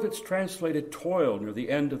word that's translated toil near the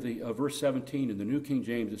end of verse 17 in the New King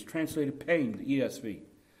James is translated pain in the ESV.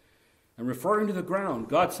 And referring to the ground,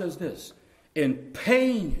 God says this, in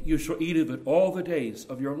pain you shall eat of it all the days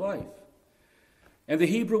of your life. And the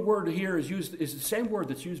Hebrew word here is the same word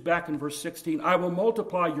that's used back in verse 16. I will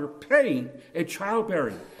multiply your pain in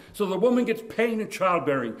childbearing. So the woman gets pain in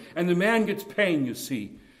childbearing, and the man gets pain, you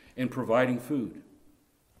see, in providing food.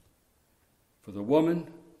 For the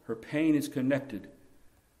woman, her pain is connected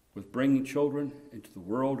with bringing children into the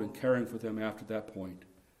world and caring for them after that point.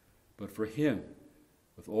 But for him,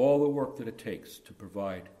 with all the work that it takes to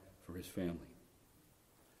provide for his family.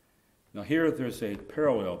 Now here there's a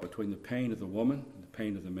parallel between the pain of the woman and the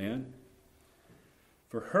pain of the man.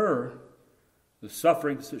 For her, the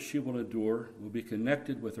sufferings that she will endure will be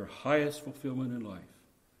connected with her highest fulfillment in life.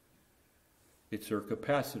 It's her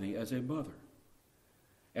capacity as a mother.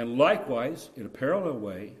 And likewise, in a parallel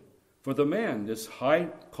way, for the man, this high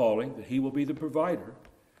calling that he will be the provider,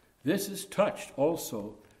 this is touched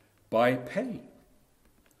also by pain.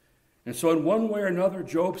 And so in one way or another,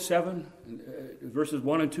 Job 7, verses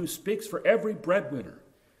 1 and 2, speaks for every breadwinner.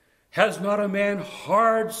 Has not a man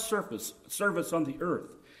hard service on the earth?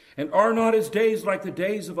 And are not his days like the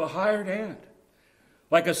days of a hired hand?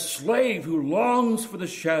 Like a slave who longs for the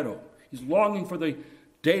shadow. He's longing for the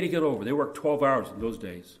day to get over. They worked 12 hours in those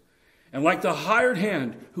days. And like the hired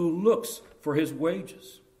hand who looks for his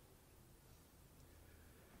wages.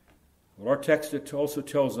 Well, our text also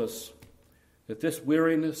tells us that this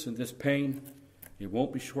weariness and this pain, it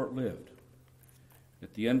won't be short-lived.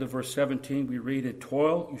 At the end of verse 17, we read, in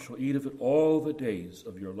toil you shall eat of it all the days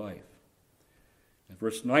of your life. In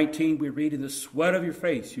verse 19, we read, in the sweat of your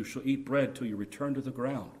face you shall eat bread till you return to the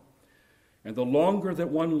ground. And the longer that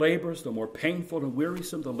one labors, the more painful and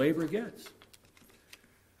wearisome the labor gets.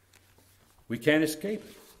 We can't escape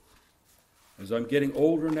it. As I'm getting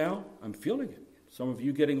older now, I'm feeling it. Some of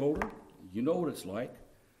you getting older, you know what it's like.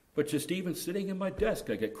 But just even sitting in my desk,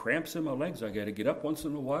 I get cramps in my legs. I got to get up once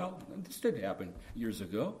in a while. And this did happen years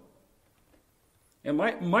ago. And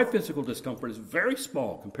my physical discomfort is very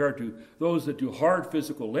small compared to those that do hard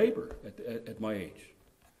physical labor at my age.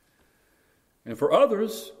 And for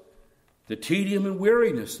others, the tedium and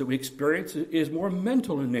weariness that we experience is more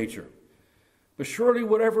mental in nature. But surely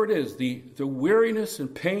whatever it is, the weariness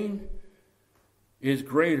and pain is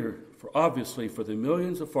greater, obviously, for the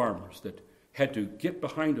millions of farmers that had to get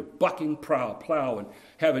behind a bucking plow and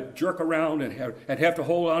have it jerk around and have to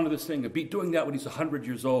hold on to this thing and be doing that when he's 100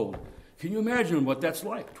 years old. Can you imagine what that's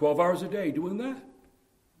like? 12 hours a day doing that?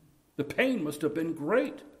 The pain must have been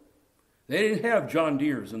great. They didn't have John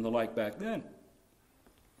Deeres and the like back then.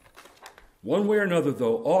 One way or another,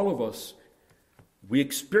 though, all of us, we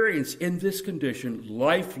experience in this condition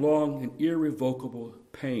lifelong and irrevocable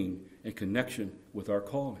pain in connection with our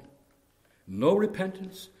calling. No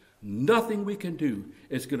repentance, nothing we can do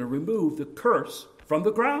is going to remove the curse from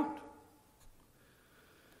the ground.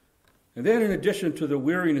 And then in addition to the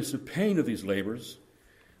weariness and pain of these labors,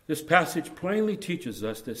 this passage plainly teaches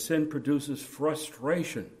us that sin produces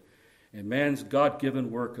frustration in man's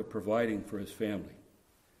God-given work of providing for his family.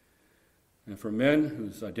 And for men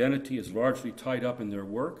whose identity is largely tied up in their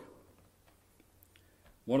work,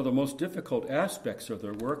 one of the most difficult aspects of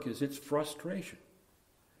their work is its frustration.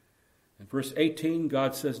 In verse 18,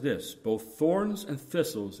 God says this, both thorns and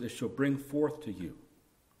thistles it shall bring forth to you.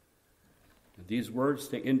 And these words,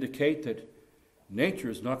 they indicate that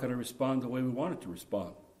nature is not going to respond the way we want it to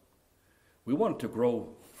respond. We want it to grow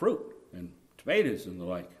fruit and tomatoes and the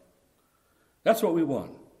like. That's what we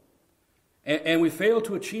want. And we fail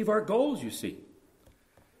to achieve our goals, you see.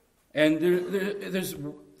 And there's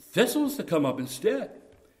thistles that come up instead.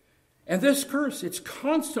 And this curse, it's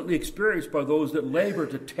constantly experienced by those that labor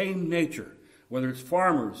to tame nature, whether it's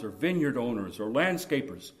farmers or vineyard owners or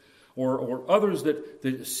landscapers or others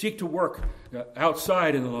that seek to work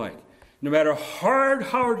outside and the like. No matter how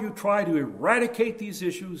hard you try to eradicate these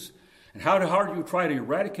issues and how hard you try to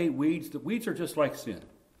eradicate weeds, the weeds are just like sin.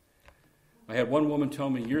 I had one woman tell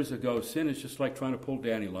me years ago, sin is just like trying to pull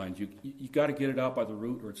dandelions. You got to get it out by the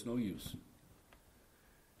root or it's no use.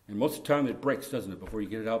 And most of the time it breaks, doesn't it, before you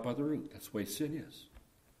get it out by the root. That's the way sin is.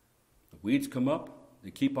 The weeds come up.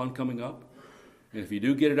 They keep on coming up. And if you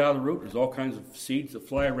do get it out of the root, there's all kinds of seeds that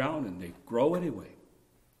fly around and they grow anyway.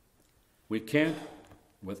 We can't,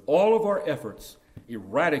 with all of our efforts,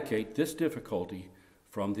 eradicate this difficulty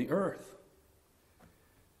from the earth.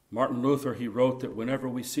 Martin Luther, he wrote that whenever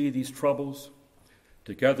we see these troubles,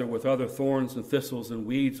 together with other thorns and thistles and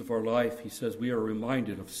weeds of our life, he says we are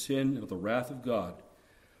reminded of sin and of the wrath of God.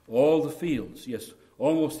 All the fields, yes,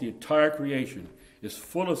 almost the entire creation is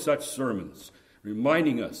full of such sermons,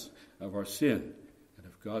 reminding us of our sin and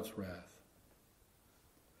of God's wrath.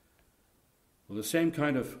 Well, the same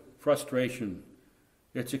kind of frustration,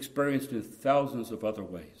 it's experienced in thousands of other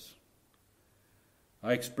ways.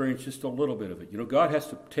 I experienced just a little bit of it. You know, God has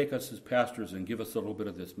to take us as pastors and give us a little bit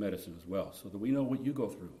of this medicine as well, so that we know what you go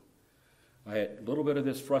through. I had a little bit of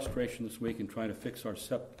this frustration this week in trying to fix our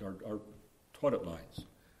toilet lines.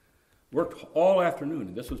 Worked all afternoon,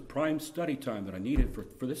 and this was prime study time that I needed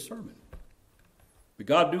for this sermon. But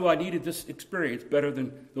God knew I needed this experience better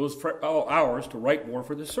than those hours to write more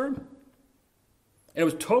for this sermon. And it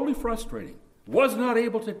was totally frustrating. Was not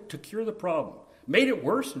able to cure the problem. Made it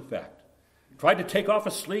worse, in fact. Tried to take off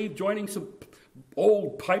a sleeve, joining some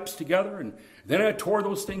old pipes together, and then I tore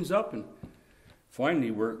those things up, and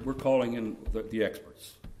finally we're calling in the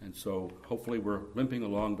experts. And so hopefully we're limping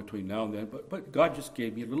along between now and then. But God just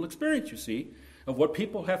gave me a little experience, you see, of what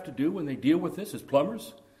people have to do when they deal with this as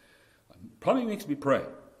plumbers. Plumbing makes me pray,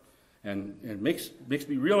 and makes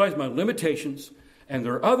me realize my limitations. And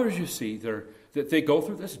there are others, you see, that they go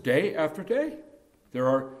through this day after day. There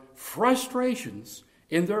are frustrations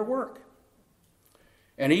in their work.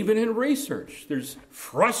 And even in research, there's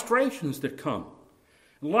frustrations that come.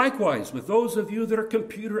 Likewise, with those of you that are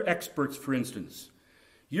computer experts, for instance,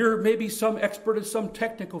 you're maybe some expert in some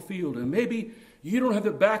technical field, and maybe you don't have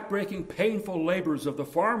the back-breaking, painful labors of the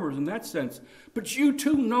farmers in that sense, but you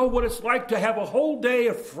too know what it's like to have a whole day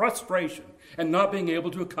of frustration and not being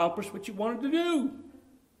able to accomplish what you wanted to do.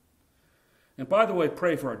 And by the way,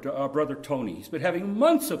 pray for our brother Tony. He's been having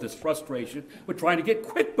months of this frustration with trying to get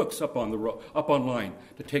QuickBooks up online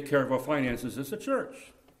to take care of our finances as a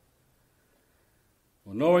church.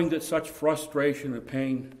 Well, knowing that such frustration and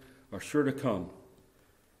pain are sure to come,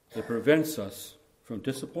 it prevents us from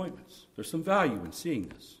disappointments. There's some value in seeing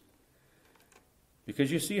this.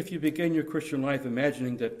 Because you see, if you begin your Christian life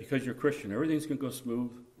imagining that because you're Christian, everything's going to go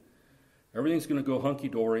smooth, everything's going to go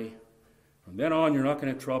hunky-dory, from then on you're not going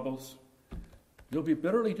to have troubles, you'll be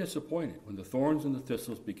bitterly disappointed when the thorns and the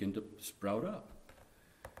thistles begin to sprout up.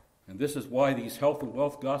 And this is why these health and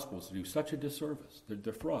wealth gospels do such a disservice.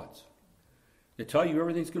 They're frauds. They tell you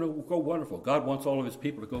everything's going to go wonderful. God wants all of his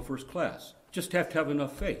people to go first class. Just have to have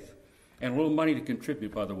enough faith and a little money to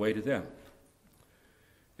contribute, by the way, to them.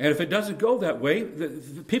 And if it doesn't go that way,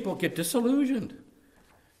 the people get disillusioned.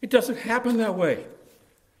 It doesn't happen that way.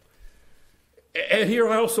 And here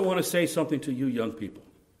I also want to say something to you young people.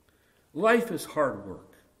 Life is hard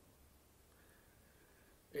work.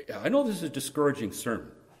 I know this is a discouraging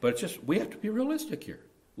sermon, but it's just, we have to be realistic here.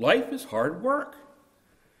 Life is hard work.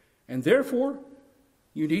 And therefore,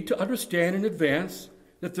 you need to understand in advance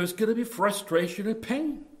that there's going to be frustration and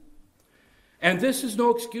pain. And this is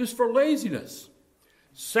no excuse for laziness.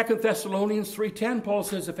 2 Thessalonians 3:10, Paul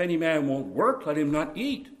says, if any man won't work, let him not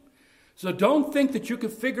eat. So don't think that you can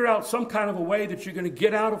figure out some kind of a way that you're going to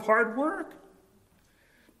get out of hard work.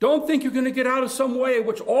 Don't think you're going to get out of some way in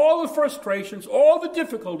which all the frustrations, all the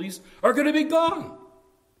difficulties are going to be gone.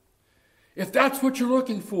 If that's what you're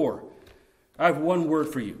looking for, I have one word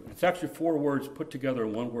for you. It's actually 4 words put together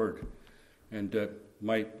in one word. And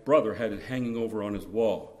my brother had it hanging over on his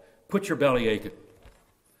wall. Quit your belly aching.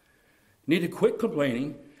 You need to quit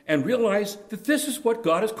complaining and realize that this is what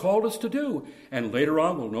God has called us to do. And later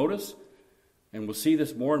on we'll notice, and we'll see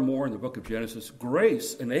this more and more in the book of Genesis,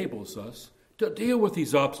 grace enables us to deal with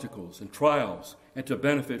these obstacles and trials and to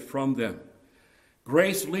benefit from them.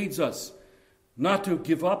 Grace leads us not to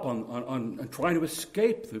give up on trying to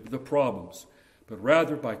escape the problems, but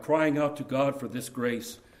rather by crying out to God for this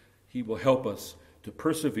grace, he will help us to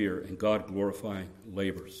persevere in God-glorifying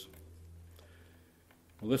labors.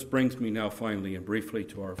 Well, this brings me now finally and briefly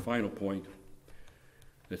to our final point,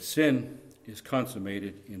 that sin is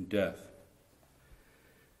consummated in death.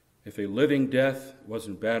 If a living death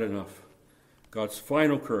wasn't bad enough, God's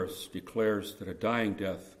final curse declares that a dying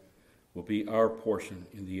death will be our portion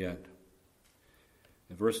in the end.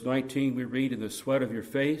 In verse 19 we read, in the sweat of your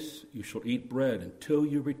face you shall eat bread until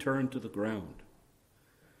you return to the ground.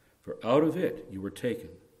 For out of it you were taken.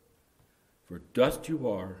 For dust you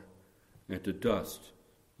are, and to dust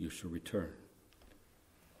you shall return.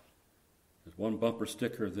 There's one bumper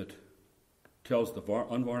sticker that tells the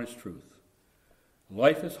unvarnished truth.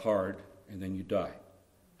 Life is hard, and then you die.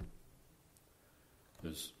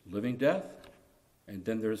 There's living death, and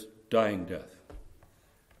then there's dying death.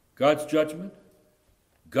 God's judgment,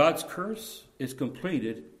 God's curse is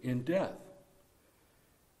completed in death.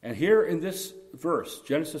 And here in this verse,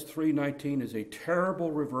 Genesis 3:19, is a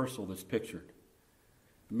terrible reversal that's pictured.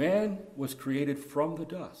 Man was created from the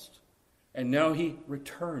dust, and now he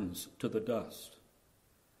returns to the dust.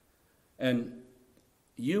 And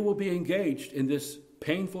you will be engaged in this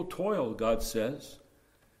painful toil, God says,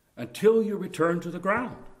 until you return to the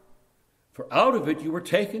ground. For out of it you were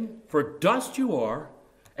taken, for dust you are,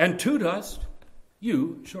 and to dust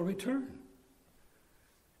you shall return.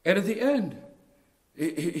 And at the end,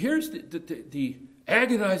 here's the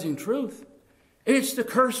agonizing truth. It's the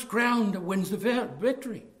cursed ground that wins the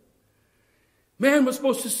victory. Man was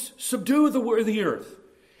supposed to subdue the earth,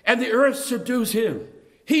 and the earth subdues him.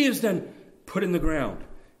 He is then put in the ground.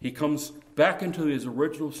 He comes back into his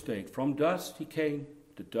original state. From dust he came,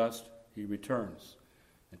 to dust he returns,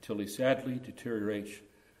 until he sadly deteriorates,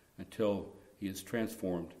 until he is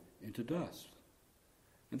transformed into dust.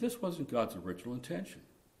 And this wasn't God's original intention.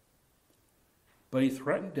 But he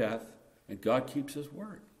threatened death, and God keeps his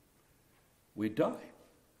word. We die.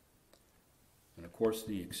 And of course,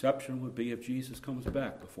 the exception would be if Jesus comes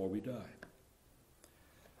back before we die.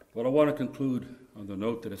 But I want to conclude on the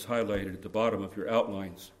note that is highlighted at the bottom of your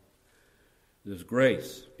outlines. There's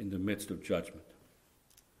grace in the midst of judgment.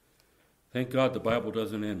 Thank God the Bible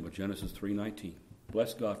doesn't end with Genesis 3:19.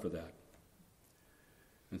 Bless God for that.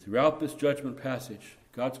 And throughout this judgment passage,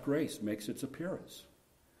 God's grace makes its appearance.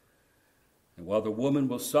 And while the woman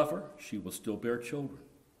will suffer, she will still bear children.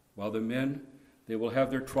 While the men, they will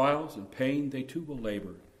have their trials and pain, they too will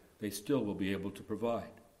labor. They still will be able to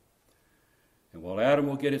provide. And while Adam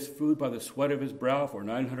will get his food by the sweat of his brow for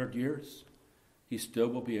 900 years, he still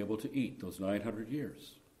will be able to eat those 900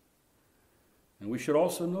 years. And we should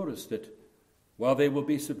also notice that while they will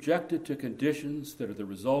be subjected to conditions that are the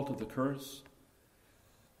result of the curse,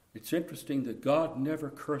 it's interesting that God never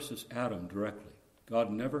curses Adam directly.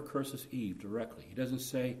 God never curses Eve directly. He doesn't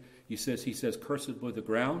say, he says, cursed be the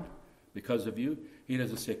ground because of you. He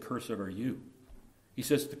doesn't say, cursed are you. He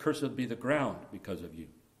says, the cursed be the ground because of you.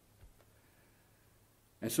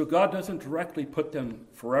 And so God doesn't directly put them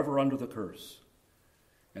forever under the curse.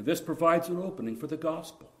 And this provides an opening for the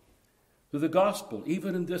gospel. Through the gospel,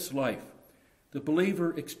 even in this life, the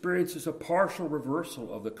believer experiences a partial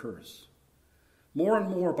reversal of the curse. More and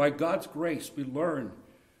more, by God's grace, we learn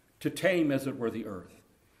to tame, as it were, the earth.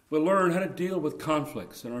 We learn how to deal with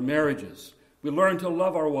conflicts in our marriages. We learn to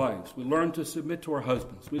love our wives. We learn to submit to our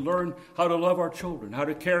husbands. We learn how to love our children, how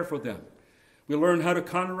to care for them. We learn how to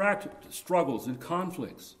counteract struggles and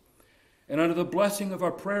conflicts. And under the blessing of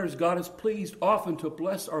our prayers, God is pleased often to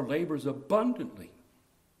bless our labors abundantly.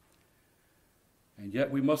 And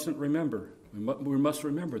yet we must remember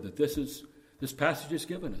that this passage is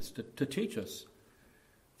given us to teach us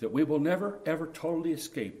that we will never, ever totally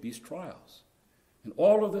escape these trials. And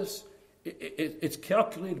all of this, it's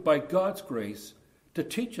calculated by God's grace to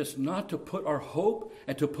teach us not to put our hope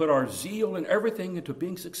and to put our zeal and everything into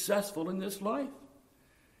being successful in this life.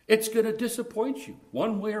 It's going to disappoint you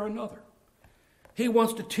one way or another. He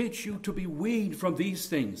wants to teach you to be weaned from these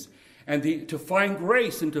things and to find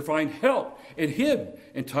grace and to find help in Him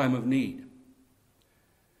in time of need.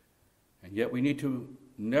 And yet we need to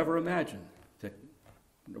never imagine that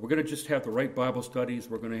we're going to just have the right Bible studies,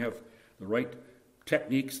 we're going to have the right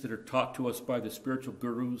techniques that are taught to us by the spiritual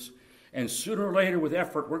gurus, and sooner or later with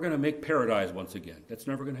effort we're going to make paradise once again. That's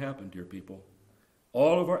never going to happen, dear people.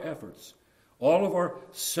 All of our efforts, all of our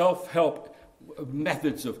self-help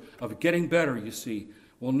methods of getting better, you see,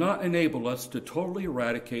 will not enable us to totally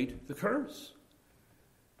eradicate the curse.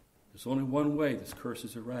 There's only one way this curse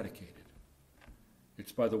is eradicated.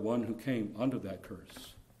 It's by the one who came under that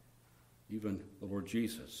curse, even the Lord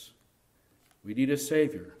Jesus. We need a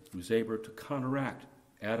Savior who's able to counteract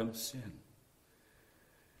Adam's sin.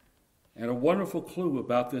 And a wonderful clue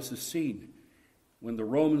about this is seen when the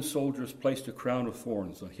Roman soldiers placed a crown of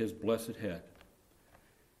thorns on his blessed head.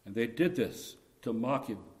 And they did this to mock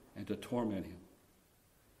him and to torment him.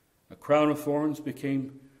 A crown of thorns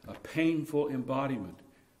became a painful embodiment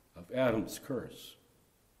of Adam's curse.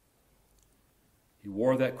 He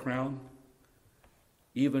wore that crown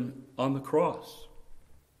even on the cross,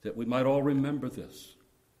 that we might all remember this.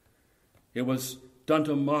 It was done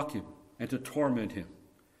to mock him and to torment him.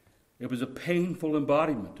 It was a painful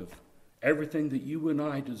embodiment of everything that you and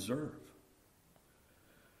I deserve.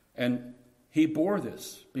 And he bore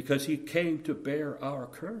this because he came to bear our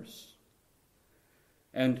curse.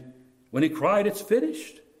 And when he cried, "It's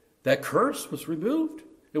finished," that curse was removed.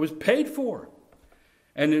 It was paid for.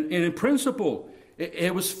 And in principle,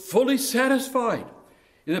 it was fully satisfied.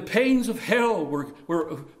 And the pains of hell were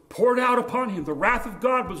poured out upon him. The wrath of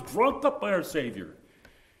God was drunk up by our Savior.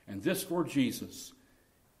 And this Lord Jesus,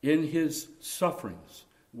 in his sufferings,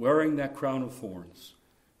 wearing that crown of thorns,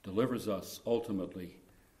 delivers us ultimately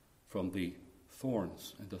from the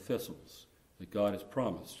thorns and the thistles that God has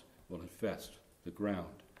promised will infest the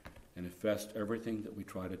ground and infest everything that we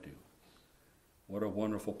try to do. What a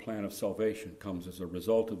wonderful plan of salvation comes as a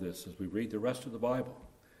result of this as we read the rest of the Bible.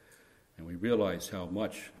 And we realize how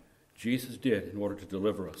much Jesus did in order to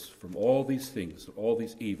deliver us from all these things, all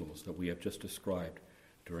these evils that we have just described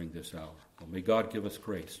during this hour. Well, may God give us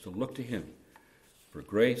grace to look to him for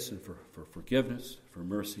grace and for forgiveness, for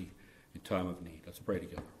mercy in time of need. Let's pray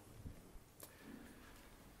together.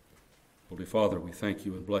 Holy Father, we thank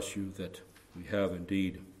you and bless you that we have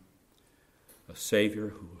indeed a Savior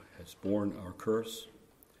who has borne our curse,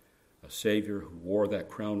 a Savior who wore that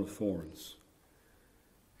crown of thorns.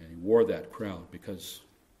 And he wore that crown because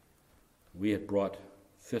we had brought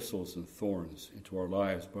thistles and thorns into our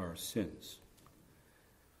lives by our sins.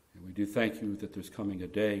 And we do thank you that there's coming a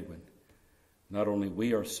day when not only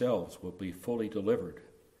we ourselves will be fully delivered,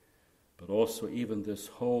 but also even this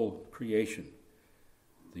whole creation,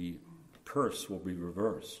 the curse will be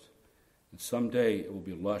reversed. And someday it will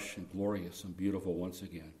be lush and glorious and beautiful once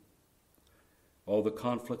again. All the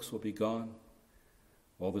conflicts will be gone,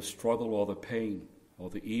 all the struggle, all the pain, all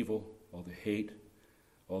the evil, all the hate,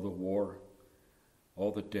 all the war,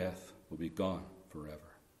 all the death will be gone forever.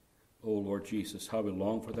 Oh, Lord Jesus, how we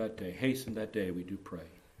long for that day. Hasten that day, we do pray.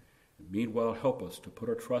 And meanwhile, help us to put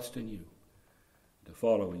our trust in you, to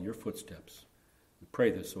follow in your footsteps. We pray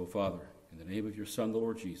this, O Father, in the name of your Son, the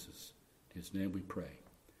Lord Jesus. In his name we pray.